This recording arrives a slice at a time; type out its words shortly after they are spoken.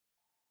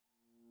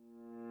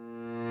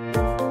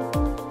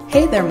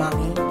Hey there,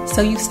 mommy.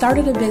 So you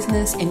started a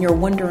business and you're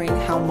wondering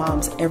how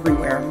moms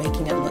everywhere are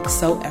making it look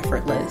so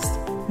effortless.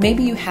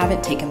 Maybe you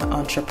haven't taken the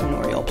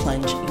entrepreneurial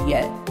plunge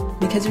yet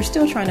because you're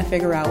still trying to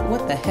figure out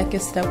what the heck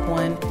is step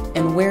one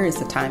and where is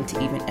the time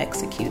to even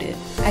execute it.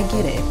 I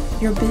get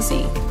it. You're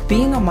busy.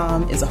 Being a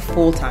mom is a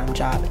full-time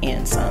job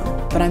and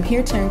some, but I'm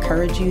here to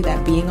encourage you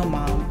that being a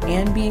mom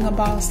and being a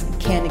boss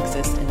can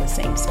exist in the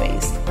same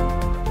space.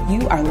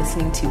 You are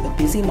listening to the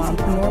Busy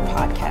Mompreneur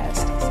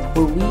podcast,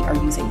 where we are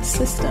using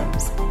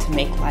systems to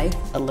make life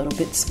a little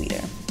bit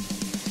sweeter.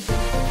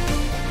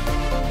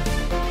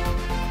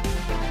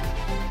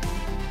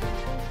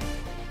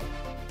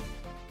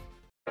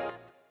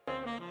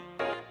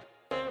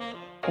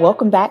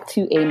 Welcome back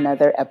to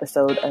another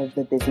episode of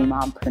the Busy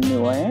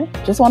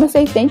Mompreneur. Just want to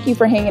say thank you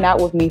for hanging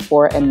out with me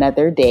for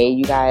another day.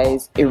 You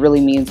guys, it really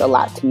means a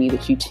lot to me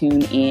that you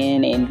tune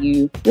in and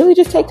you really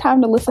just take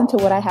time to listen to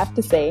what I have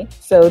to say.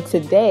 So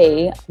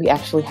today we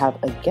actually have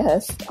a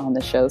guest on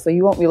the show. So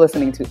you won't be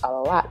listening to a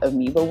lot of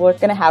me, but we're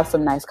going to have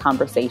some nice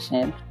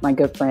conversation. My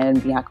good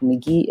friend Bianca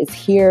McGee is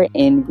here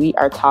and we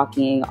are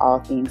talking all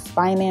things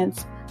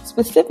finance.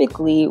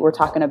 Specifically, we're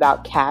talking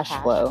about cash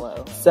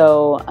flow.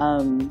 So,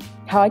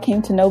 how I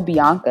came to know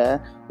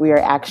Bianca, we are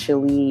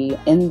actually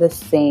in the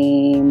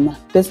same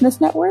business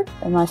network.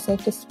 Am I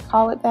safe to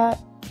call it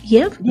that?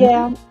 Yep.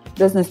 Yeah.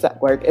 Business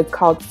network. It's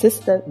called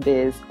Sister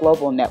Biz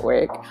Global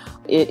Network.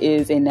 It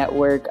is a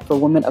network for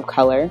women of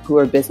color who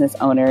are business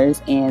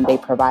owners, and they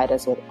provide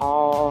us with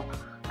all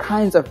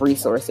kinds of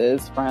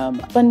resources, from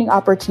funding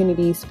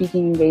opportunities,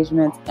 speaking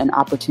engagements, an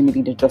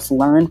opportunity to just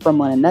learn from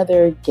one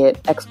another, get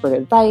expert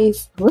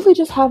advice, really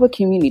just have a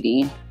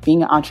community.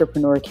 Being an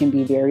entrepreneur can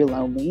be very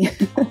lonely.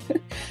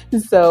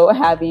 So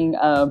having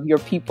your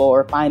people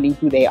or finding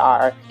who they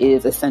are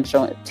is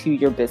essential to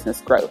your business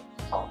growth.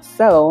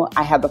 So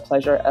I had the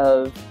pleasure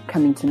of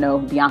coming to know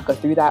Bianca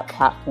through that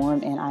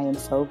platform, and I am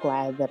so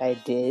glad that I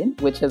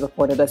did, which has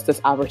afforded us this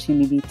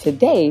opportunity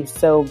today.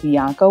 So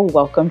Bianca,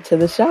 welcome to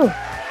the show.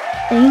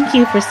 Thank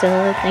you,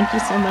 Priscilla. Thank you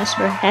so much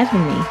for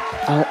having me.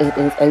 It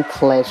is a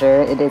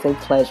pleasure. It is a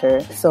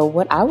pleasure. So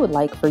what I would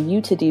like for you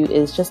to do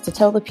is just to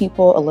tell the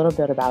people a little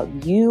bit about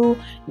you,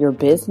 your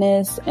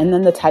business, and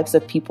then the types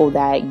of people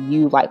that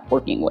you like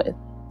working with.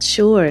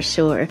 Sure.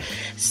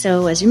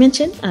 So as you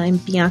mentioned, I'm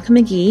Bianca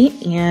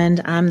McGee,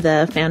 and I'm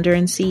the founder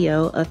and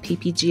CEO of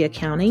PPG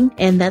Accounting,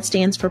 and that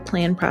stands for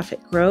Plan,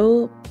 Profit,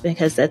 Grow,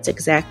 because that's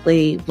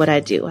exactly what I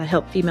do. I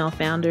help female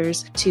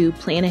founders to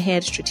plan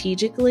ahead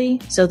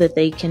strategically so that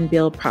they can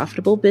build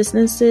profitable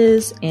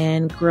businesses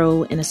and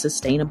grow in a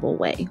sustainable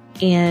way.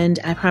 And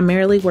I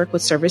primarily work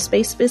with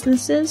service-based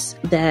businesses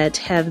that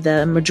have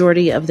the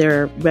majority of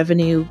their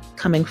revenue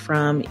coming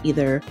from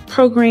either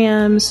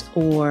programs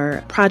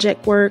or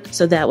project work.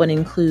 So that would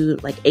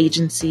include like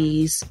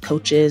agencies,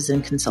 coaches,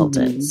 and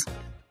consultants.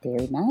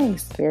 Very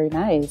nice. Very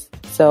nice.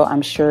 So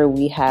I'm sure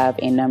we have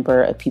a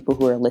number of people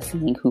who are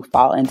listening who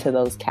fall into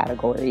those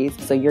categories.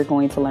 So you're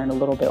going to learn a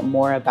little bit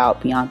more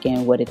about Bianca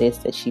and what it is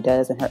that she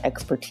does and her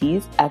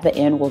expertise. At the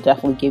end, we'll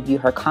definitely give you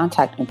her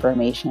contact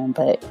information,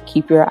 but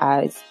keep your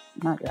ears.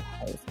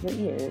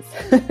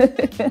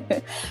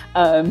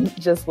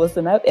 Just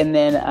listen up, and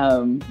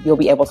then you'll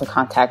be able to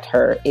contact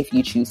her if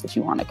you choose that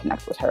you want to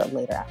connect with her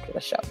later after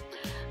the show.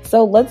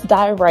 So let's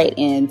dive right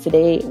in.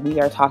 Today, we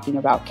are talking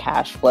about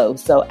cash flow.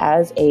 So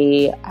as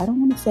I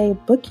don't want to say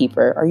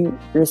bookkeeper,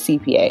 you're a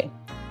CPA?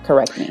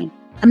 Correct me.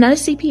 I'm not a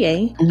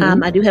CPA.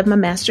 I do have my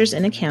master's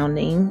in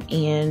accounting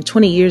and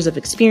 20 years of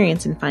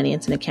experience in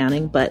finance and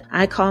accounting, but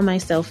I call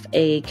myself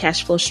a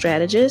cash flow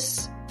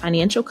strategist,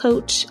 financial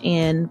coach,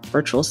 and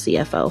virtual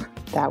CFO.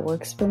 That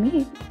works for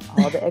me.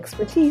 All the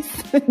expertise.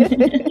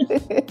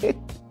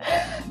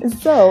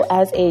 So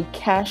as a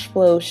cash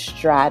flow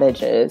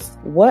strategist,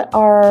 what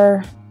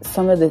are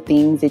some of the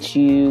things that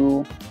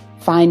you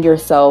find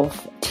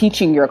yourself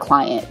teaching your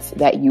clients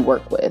that you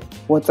work with?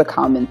 What's a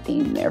common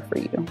theme there for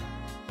you?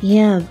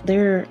 Yeah,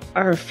 there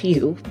are a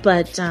few,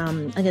 but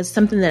I guess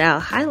something that I'll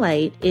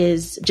highlight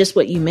is just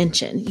what you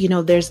mentioned. You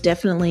know, there's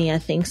definitely, I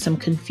think, some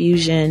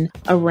confusion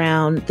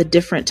around the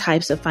different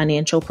types of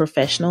financial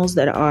professionals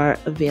that are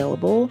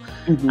available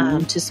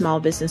to small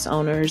business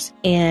owners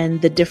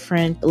and the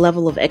different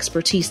level of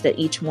expertise that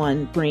each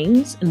one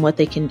brings and what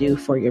they can do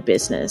for your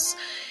business.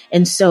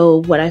 And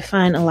so what I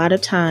find a lot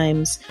of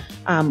times,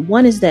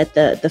 one is that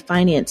the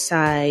finance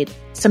side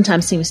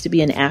sometimes seems to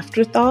be an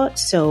afterthought.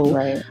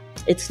 So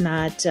it's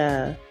not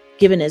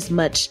given as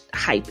much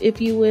hype,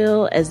 if you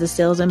will, as the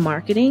sales and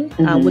marketing,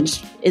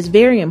 which is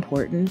very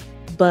important.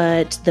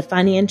 But the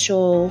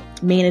financial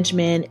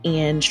management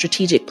and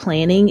strategic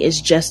planning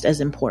is just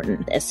as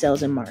important as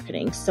sales and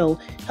marketing. So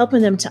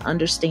helping them to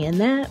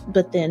understand that,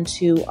 but then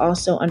to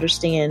also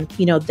understand,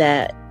 you know,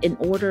 that in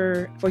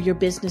order for your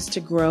business to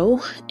grow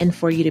and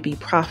for you to be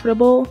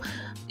profitable,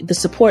 the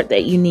support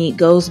that you need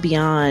goes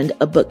beyond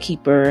a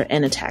bookkeeper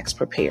and a tax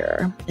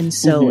preparer. And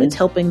so it's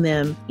helping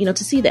them, you know,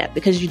 to see that,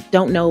 because you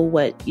don't know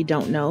what you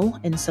don't know.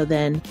 And so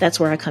then that's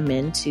where I come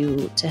in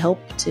to help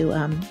to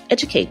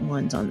educate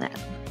ones on that.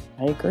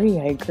 I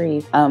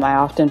agree. I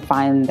often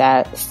find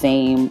that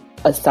same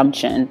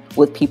assumption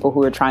with people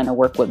who are trying to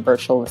work with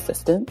virtual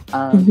assistants.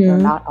 They're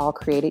not all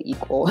created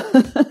equal.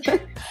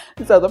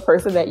 So the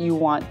person that you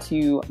want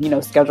to,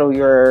 schedule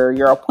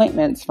your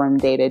appointments from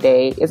day to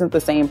day isn't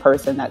the same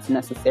person that's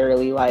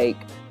necessarily like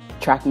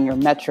tracking your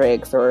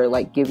metrics or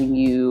like giving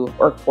you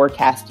or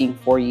forecasting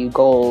for you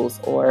goals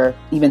or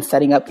even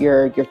setting up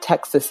your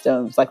tech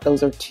systems. Like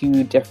those are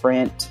two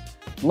different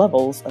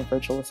levels of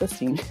virtual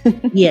assisting.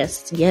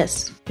 Yes.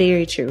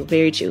 Very true.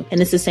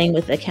 And it's the same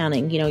with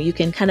accounting. You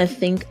can kind of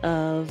think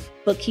of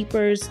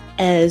bookkeepers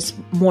as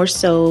more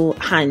so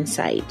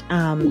hindsight.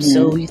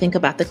 So you think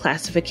about the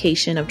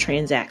classification of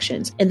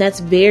transactions, and that's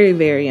very,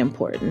 very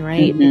important,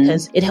 right?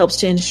 Because it helps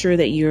to ensure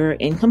that you're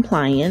in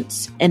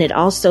compliance, and it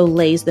also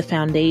lays the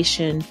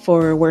foundation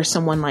for where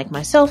someone like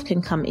myself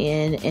can come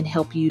in and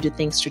help you to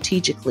think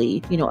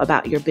strategically,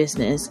 about your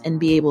business and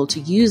be able to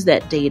use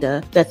that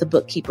data that the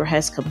bookkeeper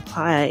has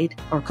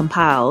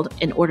compiled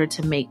in order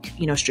to make,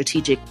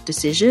 strategic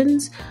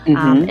decisions,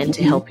 and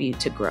to help you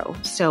to grow.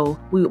 So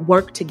we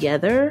work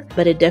together,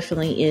 but it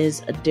definitely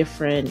is a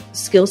different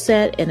skill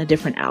set and a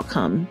different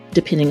outcome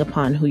depending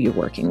upon who you're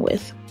working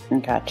with.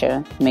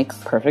 Gotcha. Makes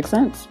perfect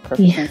sense.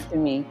 Sense to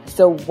me.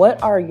 So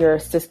what are your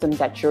systems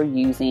that you're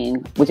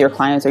using with your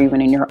clients or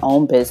even in your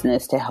own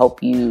business to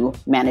help you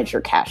manage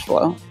your cash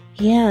flow?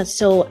 Yeah,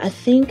 so I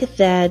think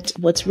that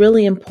what's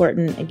really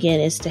important, again,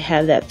 is to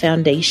have that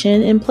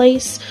foundation in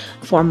place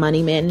for a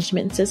money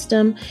management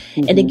system.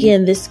 And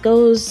again, this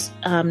goes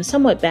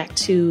somewhat back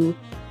to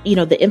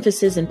the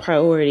emphasis and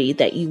priority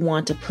that you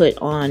want to put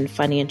on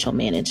financial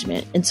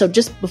management. And so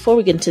just before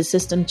we get into the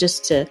system,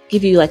 just to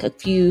give you like a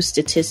few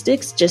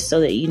statistics, just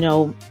so that you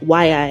know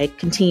why I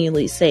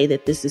continually say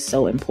that this is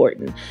so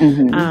important.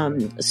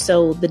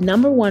 So the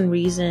number one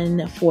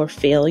reason for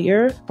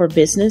failure for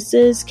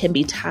businesses can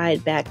be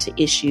tied back to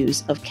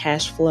issues of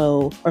cash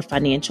flow or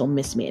financial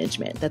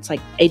mismanagement. That's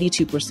like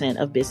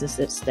 82% of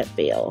businesses that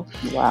fail.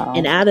 Wow.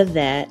 And out of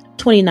that,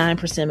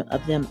 29%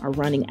 of them are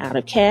running out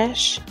of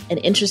cash. And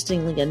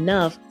interestingly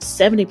enough,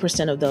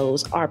 70% of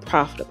those are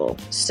profitable.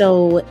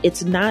 So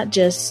it's not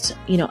just,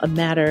 a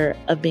matter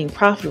of being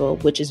profitable,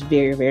 which is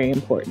very, very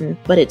important,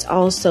 but it's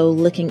also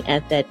looking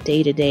at that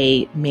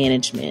day-to-day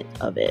management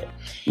of it.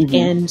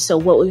 And so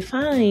what we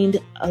find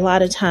a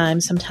lot of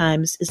times,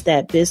 sometimes, is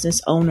that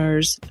business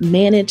owners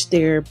manage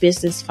their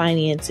business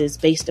finances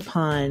based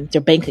upon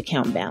their bank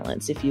account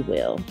balance, if you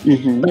will.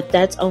 But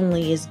that's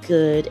only as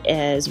good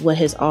as what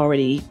has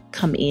already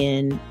come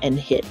in and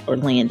hit or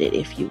landed,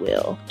 if you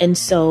will. And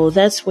so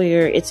that's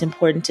where it's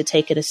important to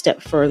take it a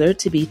step further,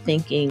 to be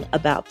thinking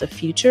about the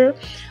future,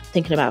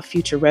 thinking about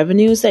future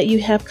revenues that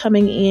you have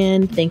coming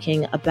in,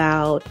 thinking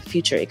about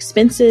future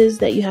expenses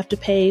that you have to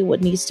pay,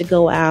 what needs to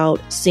go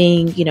out,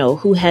 seeing,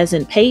 who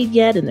hasn't paid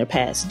yet and they're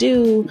past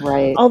due,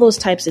 right? All those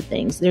types of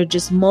things. There are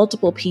just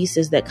multiple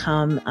pieces that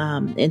come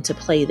into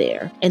play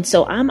there. And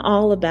so I'm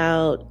all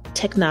about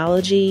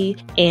technology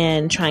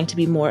and trying to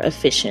be more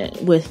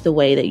efficient with the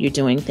way that you're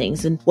doing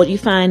things. And what you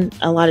find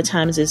a lot of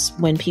times is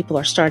when people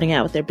are starting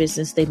out with their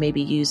business, they may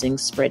be using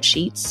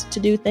spreadsheets to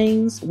do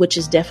things, which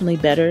is definitely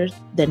better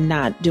than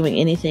not doing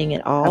anything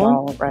at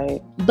all.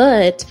 Right.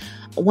 But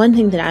one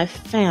thing that I've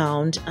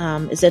found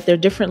is that there are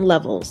different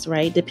levels,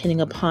 right,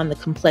 depending upon the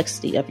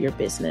complexity of your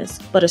business.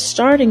 But a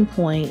starting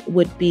point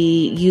would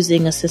be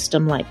using a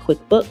system like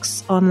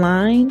QuickBooks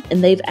Online.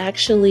 And they've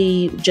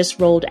actually just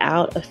rolled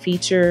out a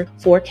feature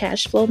for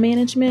cash flow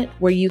management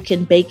where you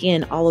can bake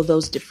in all of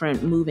those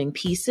different moving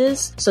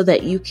pieces so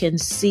that you can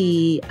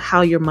see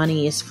how your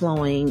money is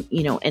flowing,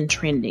 and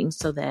trending,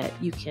 so that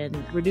you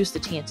can reduce the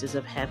chances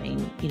of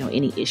having,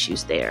 any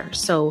issues there.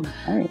 So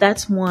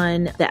that's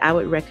one that I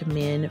would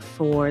recommend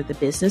for the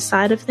business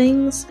side of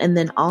things. And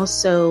then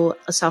also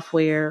a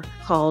software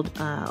called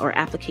or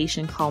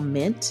application called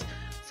Mint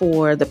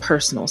for the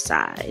personal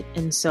side.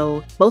 And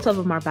so both of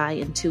them are by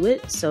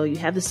Intuit. So you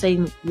have the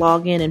same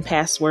login and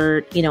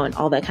password, and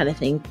all that kind of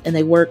thing. And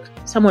they work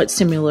somewhat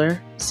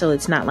similar. So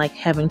it's not like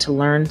having to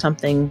learn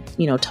something,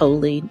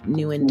 totally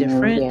new and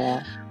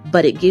different,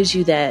 but it gives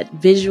you that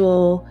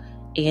visual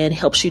and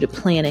helps you to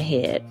plan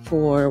ahead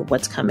for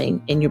what's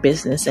coming in your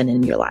business and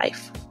in your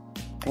life.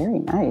 Very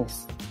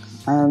nice.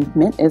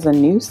 Mint is a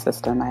new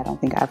system. I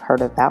don't think I've heard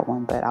of that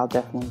one, but I'll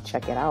definitely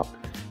check it out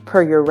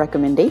per your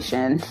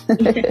recommendation.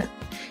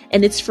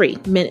 And it's free.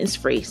 Mint is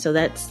free. So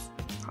that's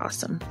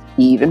awesome.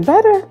 Even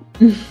better.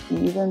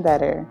 Even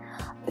better.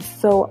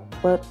 So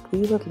what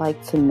we would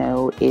like to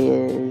know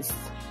is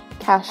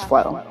cash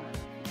flow.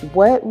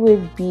 What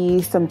would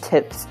be some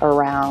tips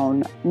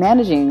around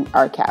managing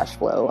our cash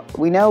flow?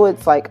 We know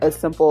it's like a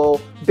simple,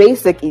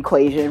 basic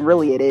equation.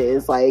 Really, it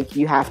is. Like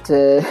you have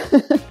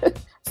to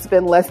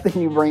spend less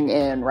than you bring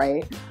in,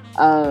 right?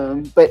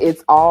 But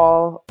it's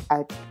all,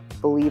 I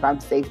believe I'm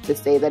safe to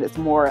say that it's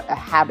more a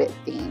habit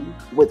thing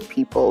with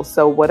people.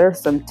 So what are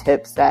some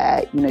tips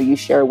that, you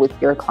share with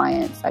your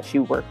clients that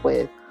you work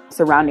with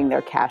surrounding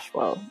their cash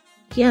flow?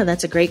 Yeah,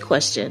 that's a great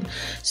question.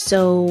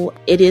 So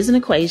it is an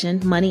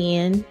equation, money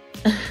in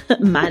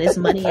minus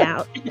money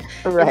out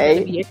right. is going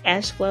to be your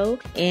cash flow.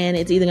 And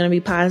it's either going to be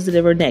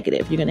positive or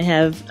negative. You're going to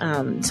have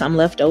some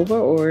left over,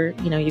 or,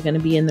 you're going to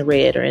be in the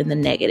red or in the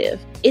negative.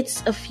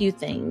 It's a few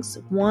things.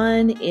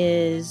 One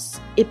is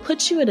it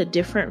puts you in a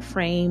different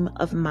frame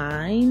of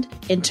mind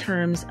in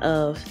terms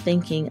of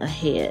thinking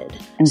ahead.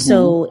 Mm-hmm.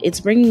 So it's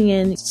bringing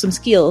in some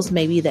skills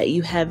maybe that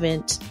you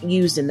haven't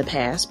used in the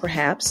past,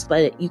 perhaps,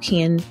 but you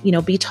can,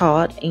 be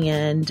taught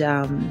and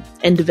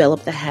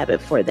develop the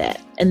habit for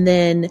that. And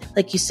then,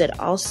 like you said,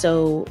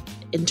 also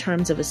in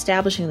terms of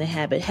establishing the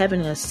habit,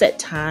 having a set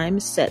time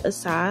set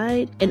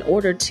aside in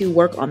order to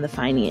work on the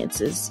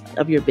finances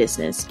of your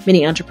business.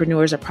 Many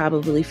entrepreneurs are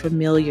probably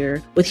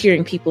familiar with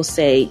hearing people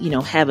say,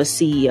 have a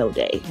CEO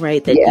day,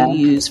 right? That you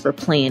use for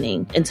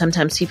planning. And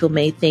sometimes people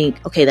may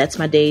think, okay, that's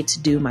my day to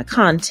do my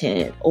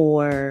content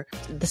or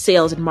the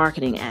sales and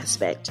marketing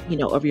aspect,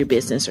 of your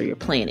business or your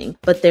planning.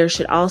 But there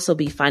should also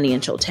be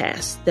financial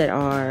tasks that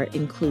are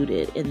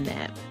included in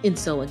that. And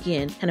so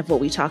again, kind of what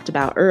we talked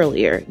about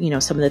earlier,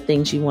 some of the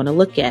things you want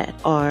to look at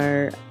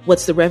are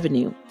what's the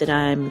revenue that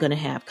I'm going to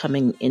have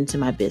coming into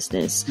my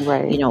business,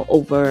 right.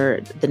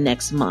 Over the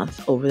next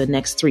month, over the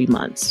next 3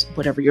 months,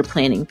 whatever your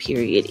planning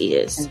period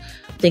is.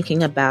 Mm-hmm.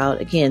 Thinking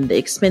about, again, the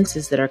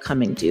expenses that are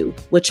coming due,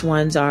 which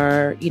ones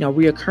are,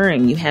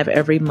 reoccurring you have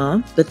every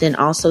month, but then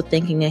also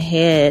thinking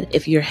ahead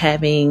if you're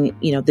having,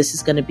 this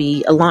is going to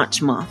be a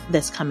launch month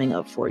that's coming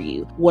up for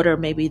you. What are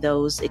maybe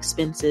those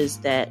expenses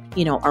that,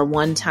 are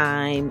one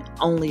time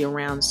only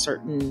around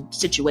certain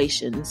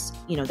situations,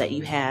 that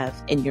you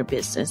have in your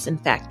business,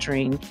 and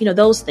factoring,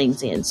 those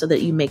things in so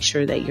that you make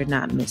sure that you're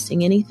not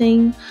missing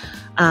anything.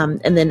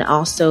 And then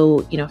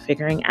also,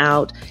 figuring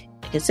out,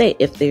 like I say,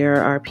 if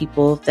there are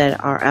people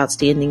that are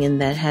outstanding and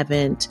that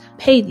haven't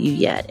paid you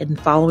yet, and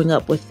following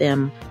up with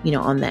them,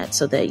 on that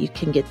so that you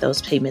can get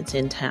those payments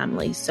in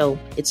timely. So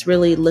it's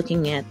really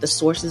looking at the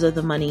sources of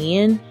the money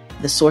in,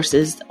 the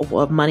sources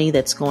of money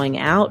that's going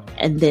out,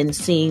 and then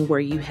seeing where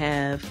you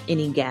have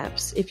any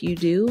gaps if you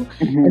do,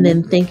 mm-hmm. and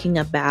then thinking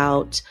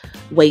about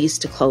ways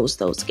to close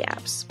those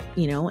gaps,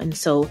 and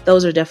so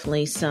those are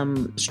definitely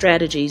some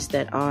strategies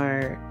that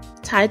are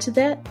tied to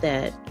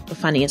that a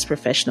finance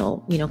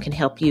professional, can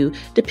help you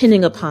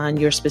depending upon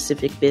your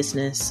specific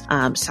business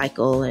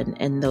cycle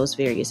and those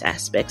various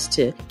aspects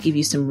to give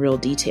you some real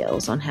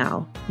details on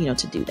how,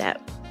 to do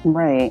that.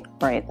 Right.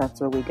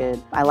 That's really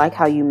good. I like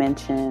how you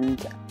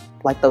mentioned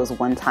like those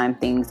one-time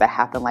things that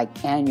happen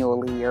like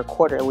annually or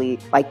quarterly,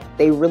 like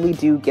they really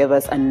do give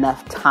us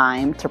enough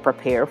time to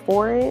prepare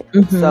for it.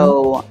 Mm-hmm.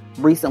 So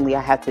recently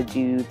I had to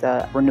do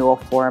the renewal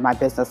for my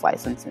business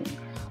licensing.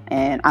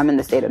 And I'm in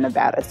the state of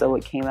Nevada, so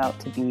it came out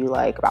to be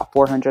like about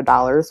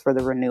 $400 for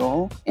the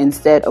renewal.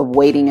 Instead of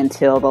waiting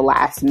until the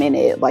last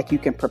minute, like you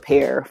can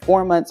prepare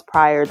 4 months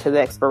prior to the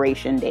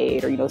expiration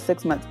date, or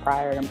 6 months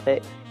prior, and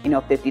put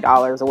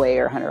 $50 away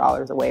or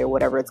 $100 away or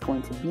whatever it's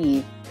going to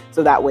be.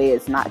 So that way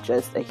it's not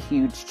just a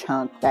huge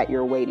chunk that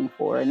you're waiting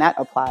for. And that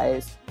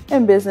applies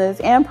in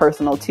business and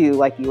personal too,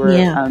 like you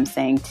were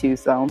saying too.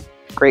 So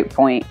great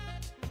point.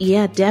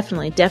 Yeah,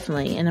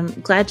 definitely. And I'm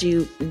glad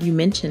you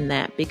mentioned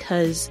that,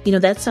 because,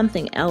 that's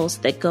something else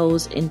that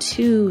goes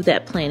into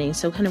that planning.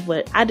 So kind of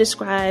what I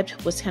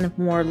described was kind of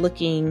more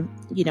looking,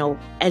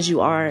 as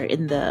you are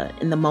in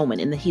the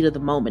moment, in the heat of the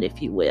moment,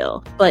 if you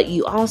will. But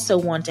you also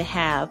want to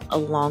have a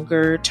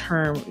longer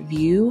term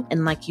view.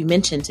 And like you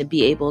mentioned, to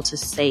be able to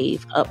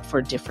save up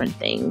for different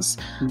things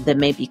that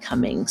may be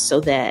coming so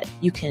that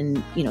you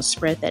can,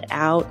 spread that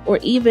out, or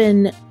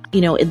even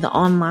in the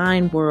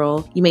online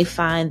world, you may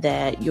find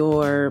that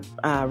your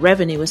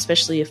revenue,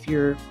 especially if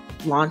you're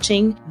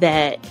launching,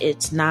 that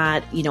it's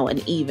not,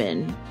 an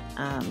even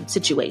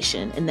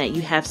situation, and that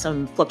you have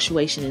some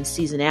fluctuation in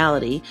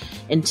seasonality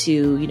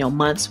into,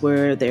 months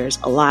where there's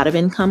a lot of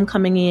income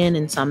coming in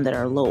and some that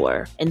are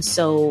lower. And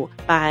so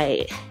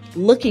by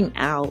looking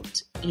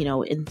out,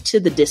 into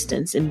the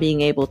distance and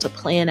being able to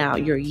plan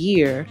out your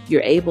year,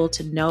 you're able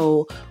to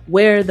know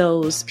where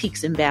those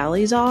peaks and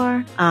valleys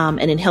are. And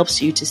it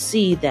helps you to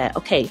see that,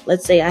 okay,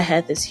 let's say I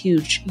had this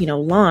huge,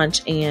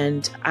 launch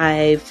and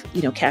I've,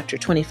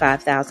 captured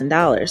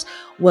 $25,000.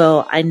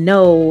 Well, I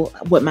know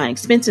what my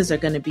expenses are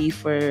going to be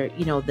for,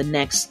 the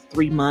next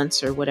 3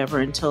 months or whatever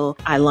until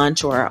I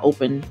launch or I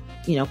open,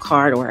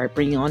 card, or I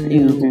bring on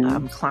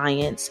new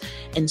clients.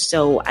 And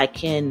so I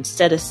can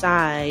set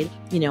aside,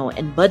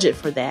 and budget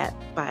for that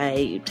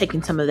by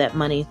taking some of that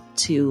money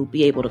to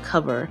be able to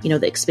cover,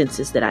 the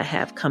expenses that I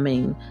have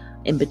coming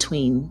in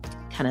between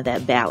kind of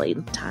that valley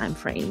time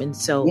frame. And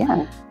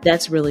so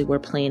that's really where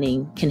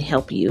planning can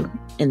help you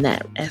in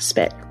that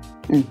aspect.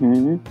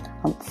 Mm-hmm.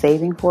 I'm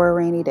saving for a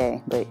rainy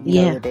day, but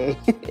the day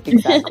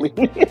exactly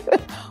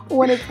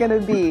when it's going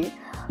to be.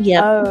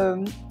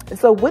 Yeah.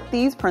 So with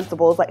these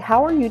principles, like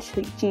how are you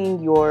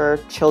teaching your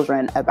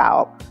children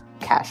about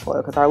cash flow?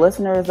 Because our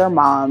listeners are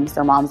moms,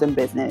 they're moms in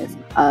business.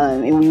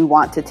 And we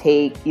want to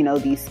take,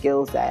 these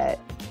skills that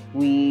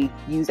we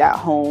use at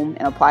home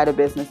and apply to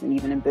business, and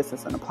even in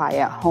business and apply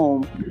at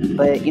home.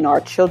 But,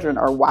 our children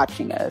are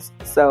watching us.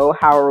 So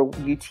how are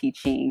you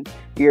teaching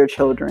your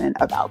children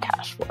about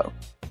cash flow?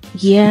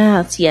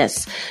 Yes,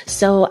 yes.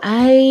 So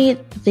I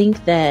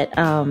think that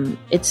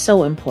it's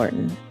so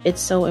important.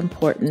 It's so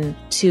important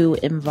to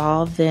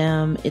involve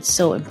them. It's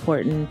so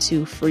important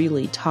to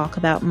freely talk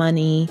about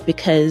money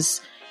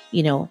because,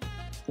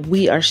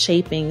 we are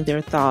shaping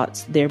their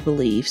thoughts, their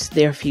beliefs,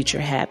 their future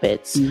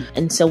habits.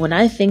 And so when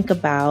I think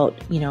about,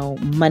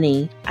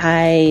 money,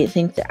 I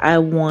think that I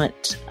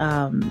want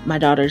my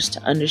daughters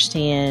to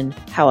understand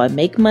how I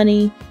make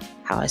money,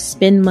 how I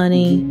spend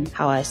money,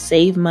 how I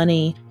save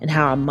money, and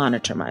how I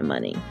monitor my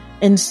money.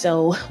 And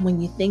so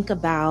when you think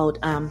about,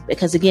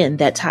 because again,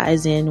 that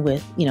ties in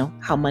with,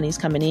 how money's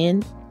coming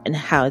in and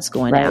how it's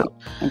going out.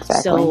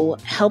 Exactly. So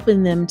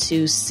helping them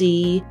to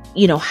see,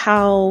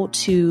 how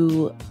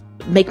to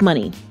make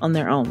money on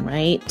their own,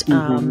 right?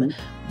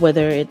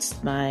 Whether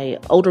it's my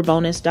older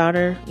bonus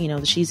daughter,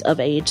 she's of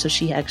age, so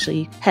she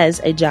actually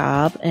has a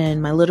job,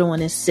 and my little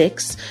one is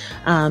 6.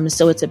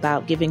 So it's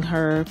about giving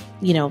her,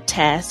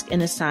 tasks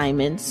and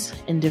assignments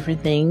and different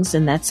things.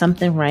 And that's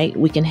something, right?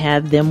 We can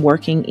have them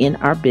working in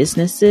our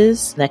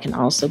businesses that can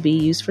also be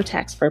used for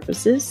tax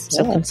purposes.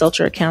 So consult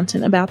your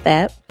accountant about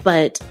that.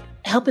 But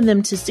helping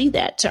them to see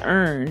that, to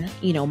earn,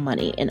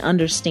 money, and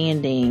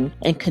understanding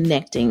and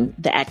connecting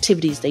the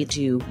activities they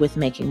do with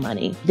making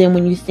money. Then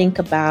when you think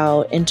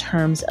about in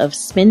terms of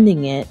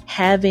spending it,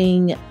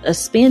 having a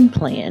spend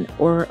plan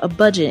or a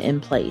budget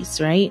in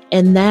place, right?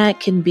 And that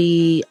can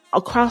be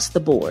across the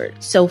board.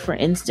 So for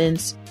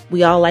instance,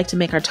 we all like to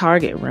make our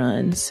Target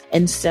runs.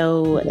 And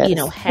so,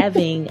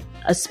 having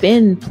a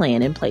spend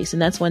plan in place.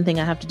 And that's one thing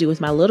I have to do with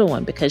my little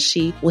one, because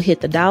she will hit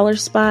the dollar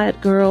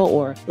spot, girl,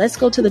 or let's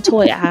go to the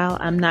toy aisle.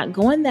 I'm not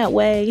going that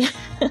way.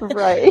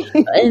 Right.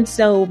 And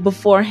so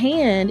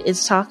beforehand,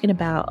 it's talking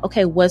about,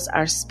 okay, what's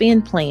our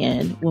spend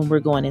plan when we're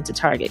going into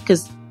Target?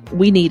 Because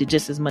we need it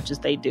just as much as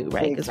they do,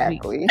 right? Because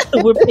exactly.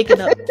 we're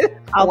picking up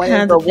all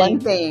kinds of things. one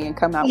thing and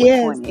come out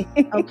with 20.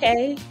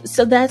 Okay.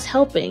 So that's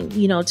helping,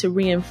 to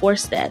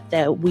reinforce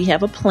that we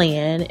have a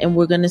plan and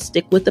we're going to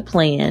stick with the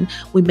plan.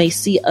 We may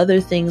see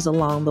other things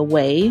along the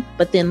way,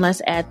 but then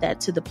let's add that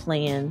to the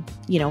plan,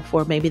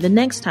 for maybe the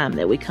next time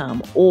that we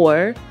come.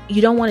 Or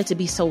you don't want it to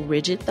be so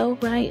rigid though,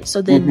 right?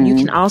 So then you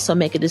can also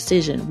make a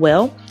decision.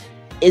 Well,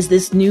 is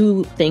this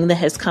new thing that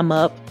has come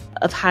up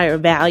of higher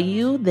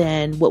value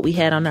than what we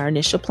had on our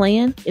initial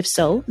plan? If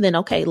so, then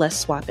okay, let's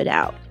swap it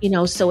out.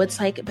 So it's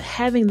like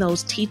having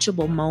those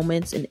teachable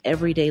moments in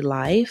everyday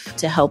life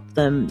to help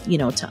them,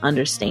 to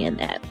understand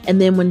that.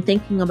 And then when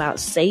thinking about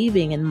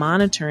saving and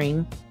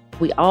monitoring,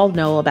 we all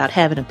know about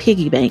having a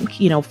piggy bank,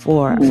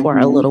 for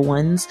our little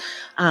ones.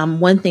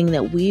 One thing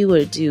that we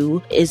would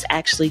do is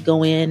actually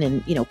go in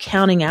and,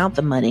 counting out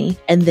the money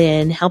and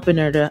then helping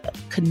her to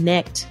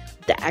connect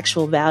the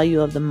actual value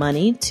of the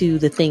money to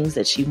the things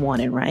that she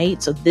wanted,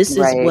 right? So this is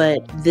what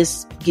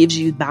this gives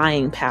you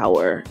buying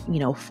power,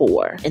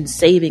 for, and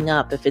saving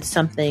up. If it's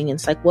something,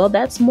 it's like, well,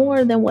 that's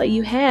more than what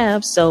you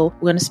have. So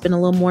we're going to spend a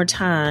little more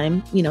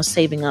time,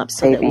 saving up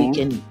so that we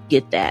can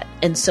get that.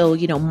 And so,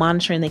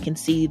 monitoring, they can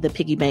see the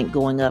piggy bank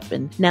going up.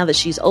 And now that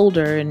she's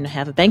older and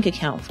have a bank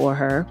account for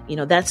her,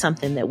 that's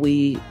something that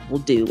we will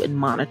do and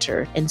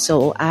monitor. And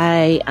so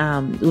I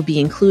will be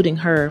including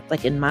her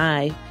like in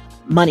my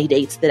money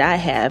dates that I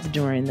have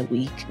during the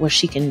week where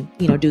she can,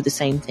 do the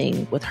same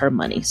thing with her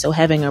money. So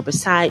having her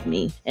beside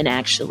me and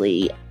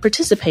actually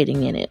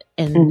participating in it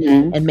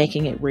and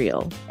making it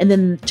real. And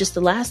then just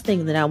the last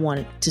thing that I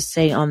wanted to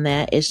say on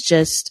that is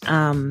just,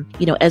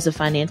 as a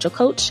financial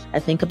coach, I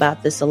think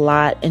about this a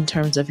lot in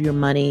terms of your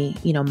money,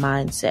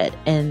 mindset,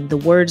 and the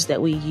words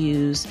that we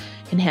use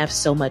can have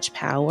so much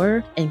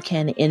power and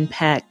can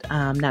impact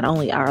not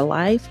only our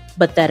life,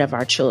 but that of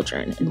our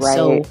children. And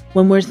so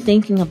when we're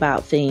thinking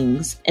about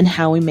things and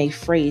how we may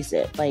phrase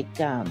it, like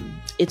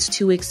it's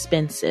too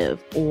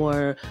expensive,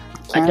 or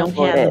I don't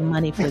have the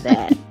money for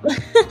that.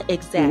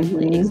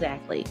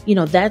 Exactly.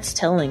 That's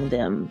telling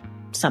them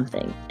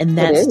something, and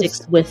that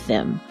sticks with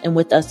them and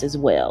with us as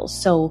well.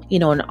 So,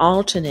 an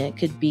alternate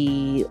could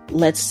be,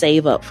 let's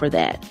save up for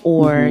that.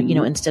 Or,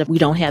 instead of we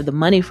don't have the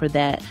money for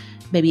that,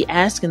 maybe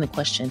asking the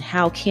question,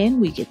 how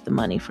can we get the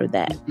money for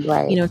that?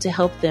 To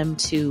help them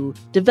to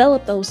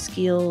develop those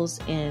skills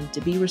and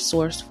to be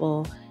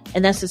resourceful.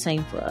 And that's the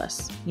same for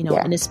us,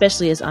 and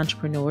especially as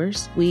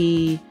entrepreneurs,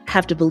 we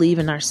have to believe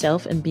in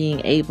ourselves and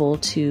being able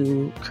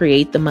to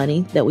create the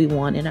money that we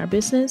want in our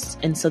business.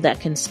 And so that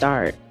can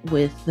start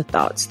with the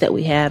thoughts that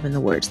we have and the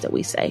words that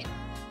we say.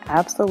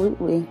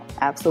 Absolutely.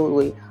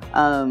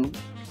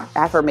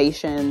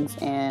 Affirmations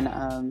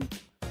and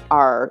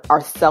our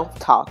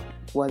self-talk,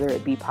 whether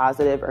it be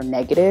positive or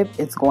negative,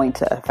 it's going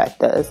to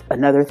affect us.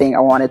 Another thing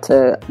I wanted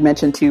to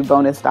mention to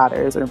bonus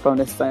daughters or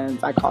bonus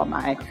sons, I call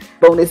my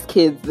bonus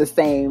kids the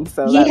same.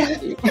 So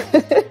yes.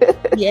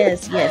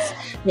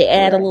 They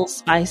add a little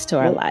spice to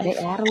our life. They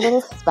add a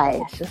little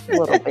spice, just a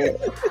little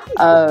bit.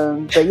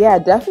 But yeah,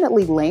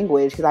 definitely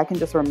language, because I can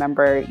just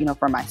remember,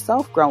 for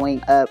myself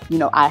growing up,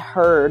 I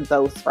heard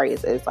those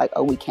phrases like,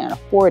 oh, we can't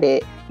afford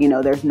it.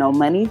 There's no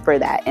money for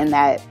that. And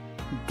that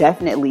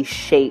definitely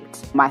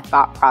shaped my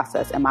thought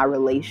process and my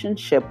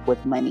relationship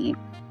with money.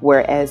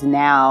 Whereas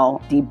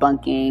now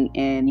debunking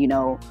and,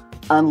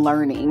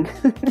 unlearning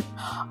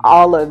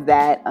all of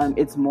that,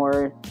 it's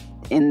more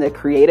in the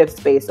creative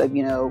space of,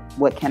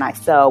 what can I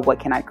sell? What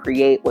can I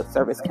create? What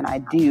service can I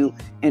do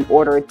in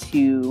order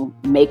to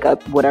make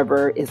up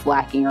whatever is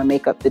lacking or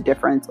make up the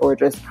difference or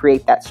just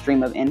create that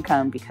stream of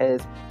income,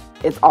 because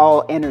it's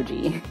all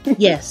energy.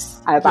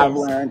 Yes. I've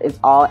learned, it's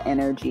all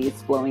energy.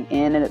 It's flowing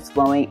in and it's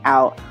flowing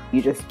out.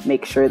 You just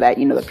make sure that,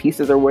 the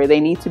pieces are where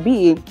they need to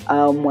be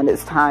when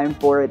it's time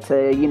for it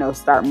to,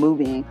 start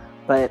moving.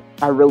 But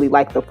I really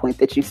like the point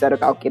that you said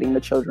about getting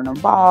the children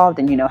involved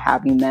and,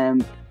 having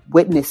them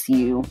witness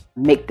you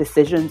make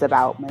decisions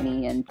about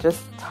money and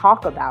just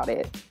talk about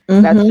it.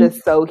 Mm-hmm. That's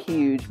just so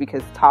huge,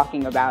 because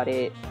talking about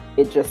it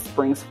just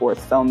springs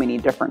forth so many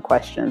different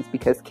questions,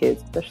 because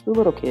kids, especially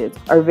little kids,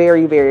 are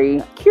very,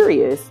 very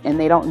curious and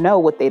they don't know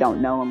what they don't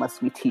know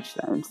unless we teach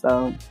them.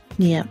 So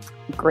yeah,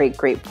 great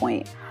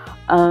point.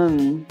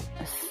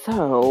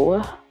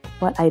 So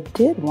what I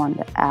did want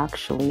to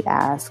actually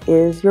ask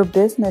is your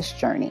business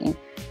journey.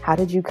 How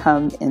did you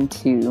come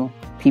into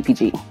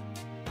PPG?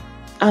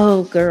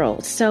 Oh,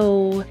 girl.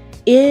 So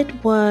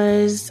it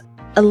was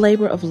a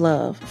labor of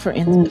love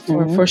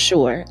for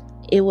sure.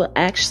 It will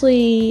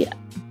actually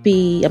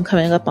be, I'm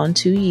coming up on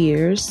 2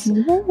 years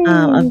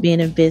of being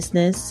in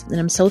business, and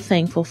I'm so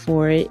thankful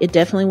for it. It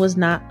definitely was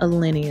not a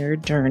linear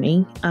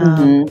journey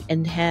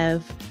and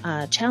have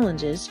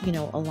challenges,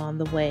 along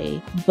the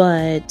way.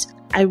 But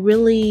I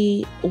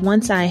really,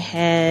 once I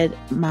had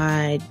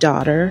my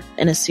daughter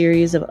and a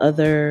series of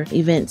other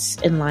events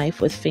in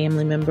life with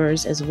family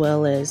members, as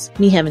well as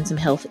me having some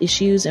health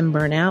issues and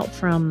burnout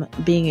from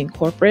being in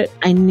corporate,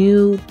 I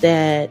knew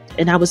that,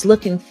 and I was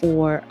looking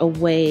for a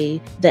way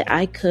that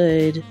I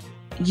could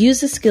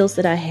use the skills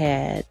that I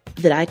had,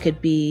 that I could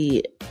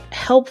be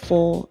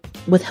helpful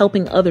with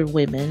helping other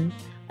women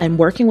and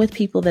working with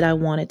people that I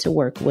wanted to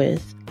work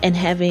with and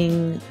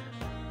having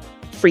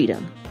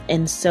freedom.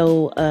 And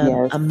so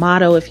a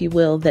motto, if you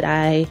will, that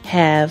I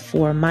have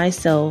for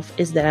myself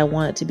is that I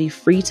want it to be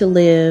free to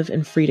live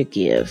and free to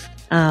give.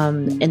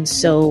 And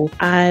so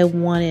I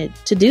wanted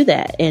to do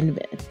that.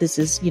 And this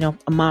is, a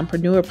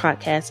mompreneur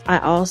podcast. I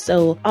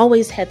also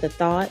always had the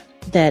thought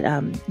that,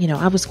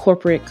 I was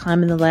corporate,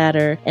 climbing the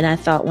ladder. And I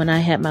thought when I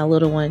had my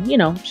little one,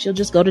 she'll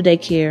just go to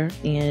daycare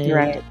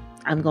and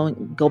I'm going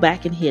to go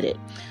back and hit it.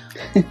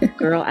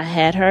 Girl, I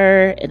had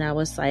her and I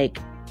was like,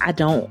 I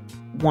don't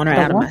want her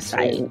out of my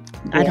sight. Yeah.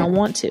 I don't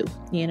want to,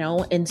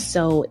 and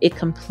so it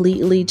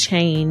completely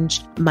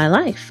changed my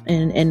life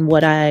and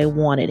what I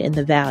wanted and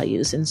the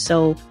values. And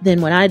so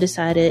then what I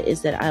decided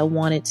is that I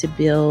wanted to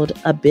build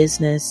a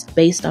business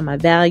based on my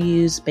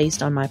values,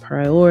 based on my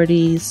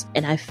priorities.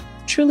 And I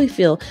truly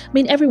feel,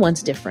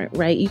 everyone's different,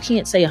 right? You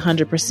can't say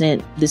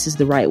 100% this is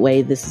the right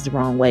way, this is the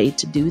wrong way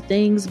to do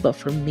things. But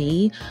for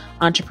me,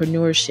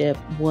 entrepreneurship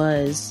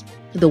was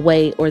the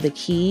way or the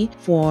key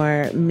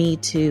for me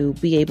to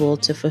be able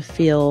to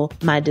fulfill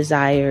my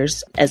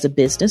desires as a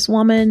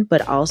businesswoman,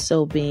 but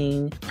also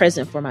being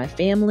present for my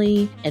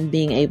family and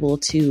being able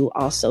to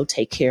also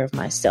take care of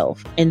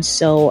myself. And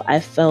so I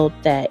felt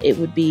that it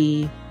would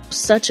be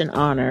such an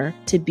honor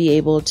to be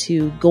able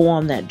to go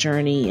on that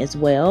journey as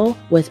well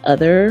with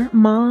other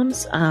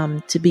moms,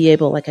 to be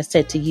able, like I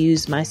said, to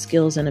use my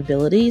skills and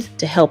abilities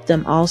to help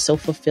them also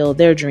fulfill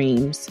their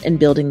dreams and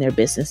building their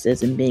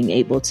businesses and being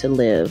able to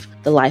live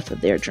the life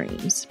of their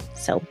dreams.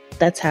 So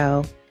that's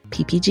how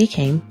PPG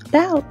came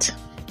about.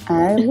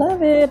 I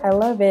love it. I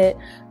love it.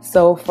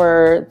 So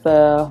for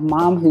the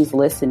mom who's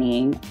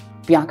listening,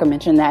 Bianca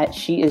mentioned that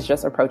she is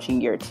just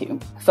approaching year 2.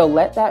 So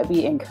let that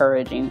be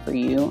encouraging for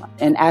you.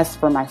 And as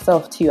for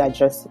myself too, I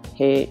just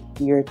hit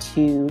year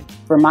 2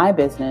 for my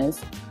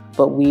business,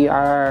 but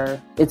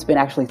it's been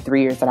actually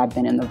 3 years that I've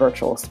been in the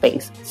virtual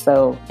space.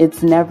 So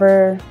it's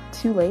never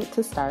too late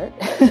to start.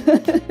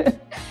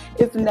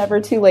 It's never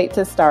too late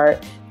to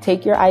start.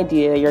 Take your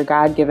idea, your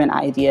God-given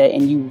idea,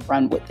 and you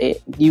run with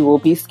it. You will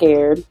be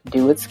scared,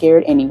 do it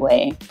scared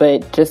anyway,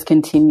 but just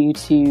continue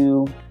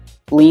to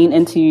lean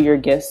into your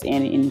gifts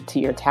and into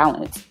your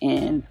talents.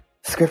 And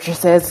scripture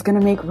says it's going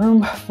to make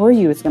room for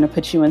you. It's going to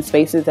put you in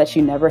spaces that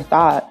you never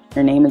thought.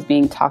 Your name is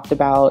being talked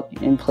about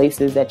in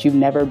places that you've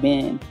never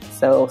been.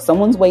 So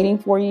someone's waiting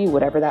for you,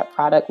 whatever that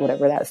product,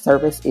 whatever that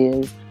service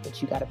is, but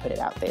you got to put it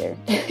out there.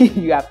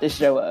 You have to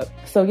show up.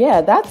 So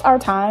yeah, that's our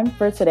time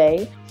for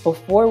today.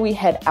 Before we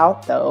head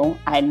out though,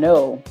 I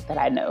know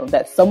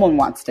that someone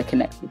wants to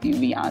connect with you,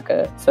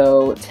 Bianca.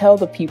 So tell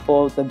the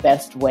people the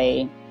best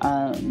way,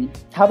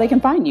 how they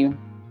can find you.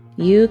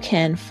 You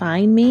can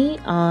find me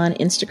on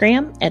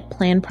Instagram at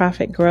Plan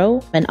Profit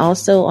Grow and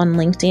also on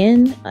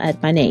LinkedIn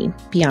at my name,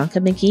 Bianca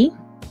McGee.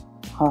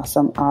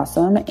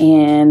 Awesome.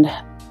 And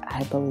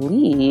I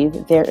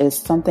believe there is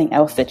something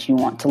else that you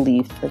want to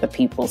leave for the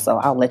people, so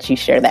I'll let you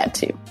share that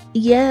too.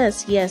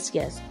 Yes.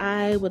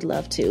 I would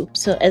love to.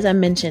 So as I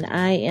mentioned,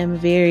 I am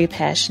very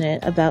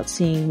passionate about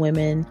seeing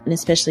women and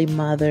especially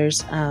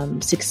mothers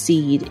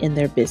succeed in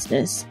their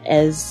business.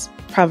 As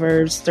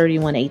Proverbs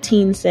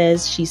 31:18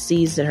 says she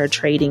sees that her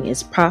trading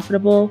is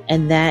profitable.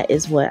 And that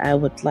is what I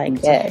would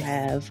like to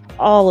have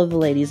all of the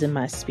ladies in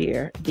my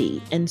sphere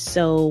be. And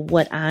so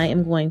what I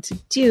am going to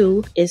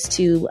do is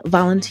to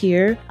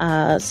volunteer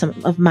some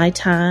of my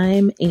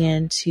time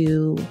and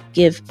to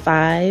give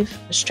 5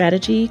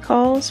 strategy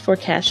calls for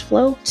cash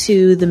flow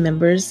to the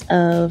members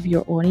of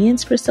your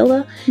audience,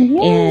 Priscilla. Yay.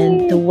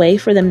 And the way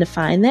for them to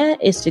find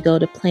that is to go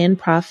to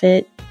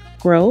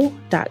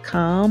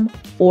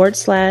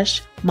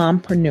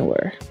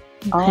planprofitgrow.com/mompreneur.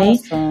 Okay.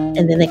 Awesome.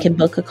 And then they can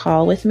book a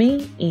call with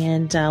me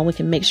and we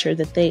can make sure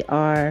that they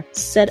are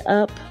set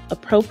up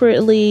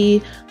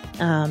appropriately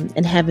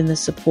and having the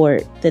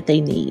support that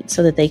they need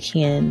so that they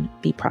can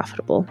be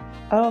profitable.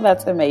 Oh,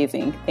 that's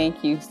amazing.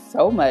 Thank you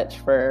so much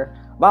for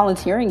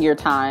volunteering your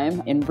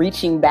time and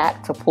reaching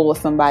back to pull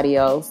somebody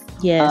else.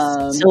 Yes,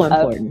 so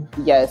important.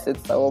 Yes,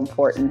 it's so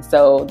important.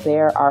 So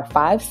there are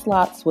 5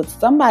 slots with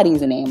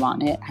somebody's name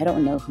on it. I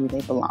don't know who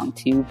they belong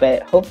to,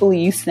 but hopefully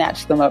you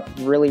snatch them up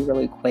really,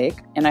 really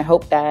quick. And I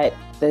hope that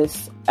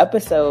this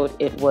episode,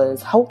 it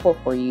was helpful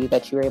for you,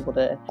 that you were able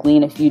to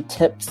glean a few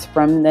tips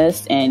from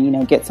this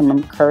and, get some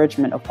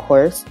encouragement, of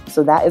course.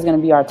 So that is going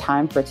to be our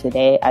time for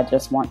today. I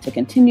just want to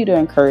continue to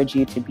encourage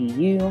you to be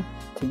you,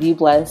 to be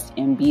blessed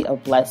and be a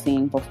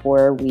blessing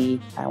before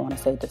I want to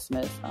say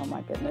dismiss. Oh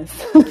my goodness.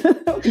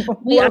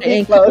 we are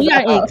in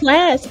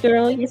class,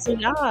 girl. Yes,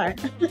 we are.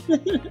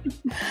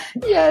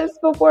 Yes,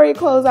 before we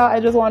close out, I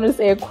just want to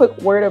say a quick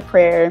word of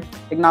prayer,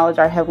 acknowledge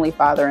our Heavenly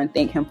Father and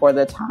thank Him for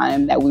the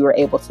time that we were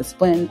able to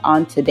spend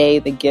on today,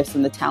 the gifts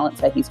and the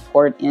talents that He's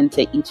poured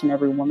into each and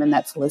every woman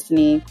that's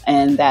listening,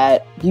 and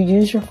that you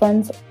use your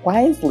funds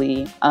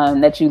wisely,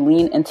 that you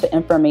lean into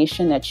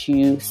information, that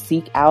you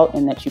seek out,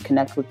 and that you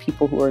connect with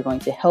people who are going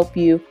to help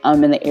you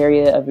in the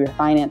area of your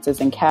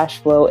finances and cash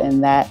flow,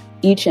 and that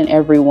each and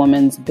every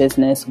woman's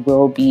business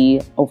will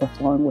be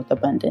overflowing with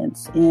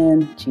abundance.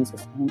 In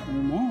Jesus' name,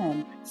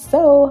 amen.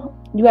 So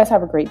you guys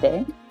have a great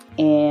day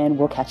and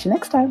we'll catch you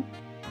next time.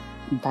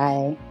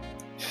 Bye.